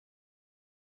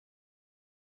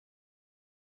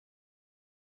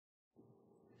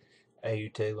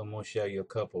Hey YouTube, I'm going to show you a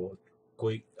couple of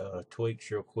quick tweaks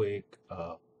real quick.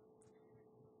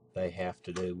 They have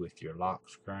to do with your lock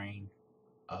screen.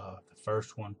 The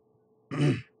first one,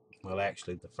 well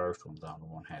actually the first one's the only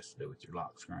one that has to do with your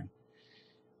lock screen.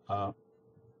 Well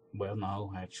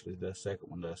no, actually the second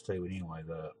one does too, but anyway,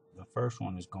 the first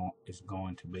one is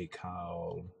going to be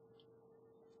called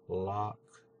lock.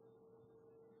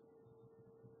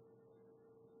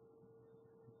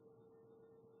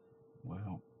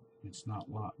 Well, it's not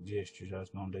lock gestures. I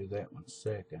was going to do that one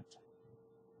second.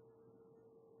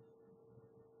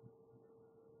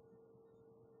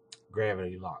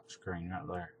 Gravity lock screen right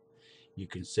there. You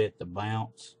can set the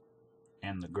bounce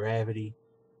and the gravity,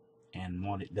 and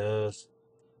what it does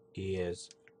is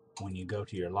when you go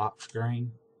to your lock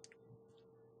screen,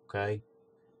 okay,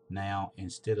 now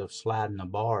instead of sliding the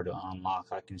bar to unlock,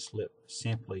 I can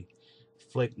simply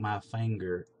flick my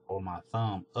finger or my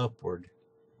thumb upward,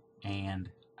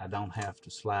 and I don't have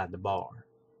to slide the bar.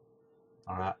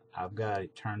 Alright, I've got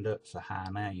it turned up so high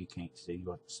now you can't see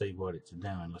what it's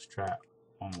doing. Let's try it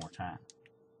one more time.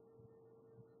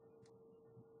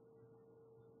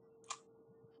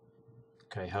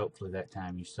 Okay, hopefully that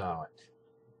time you saw it.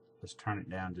 Let's turn it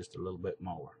down just a little bit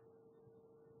more.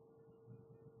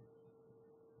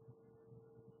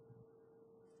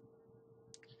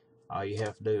 All you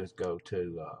have to do is go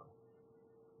to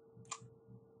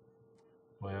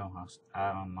well,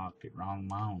 I unlocked it wrong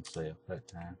my own self that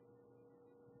time.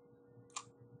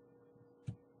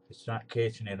 It's not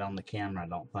catching it on the camera, I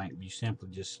don't think. You simply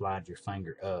just slide your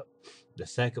finger up. The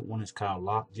second one is called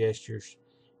lock gestures,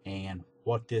 and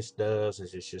what this does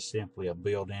is it's just simply a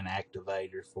built-in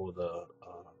activator for the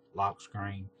lock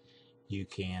screen. You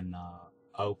can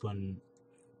open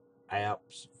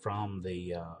apps from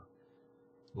the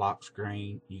lock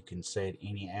screen. You can set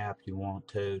any app you want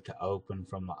to open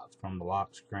from the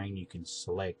lock screen. You can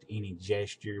select any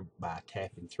gesture by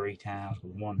tapping 3 times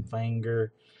with one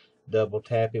finger, double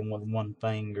tapping with one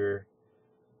finger,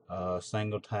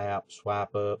 single tap,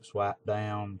 swipe up, swipe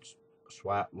down,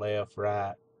 swipe left,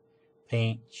 right,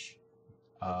 pinch.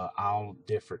 All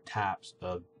different types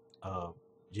of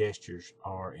gestures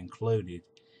are included,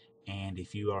 and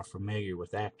if you are familiar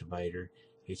with activator,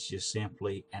 it's just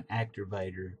simply an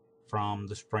activator from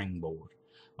the springboard.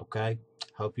 Okay,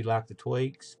 hope you like the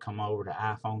tweaks. Come over to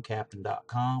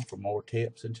iPhoneCaptain.com for more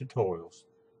tips and tutorials.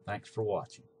 Thanks for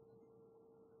watching.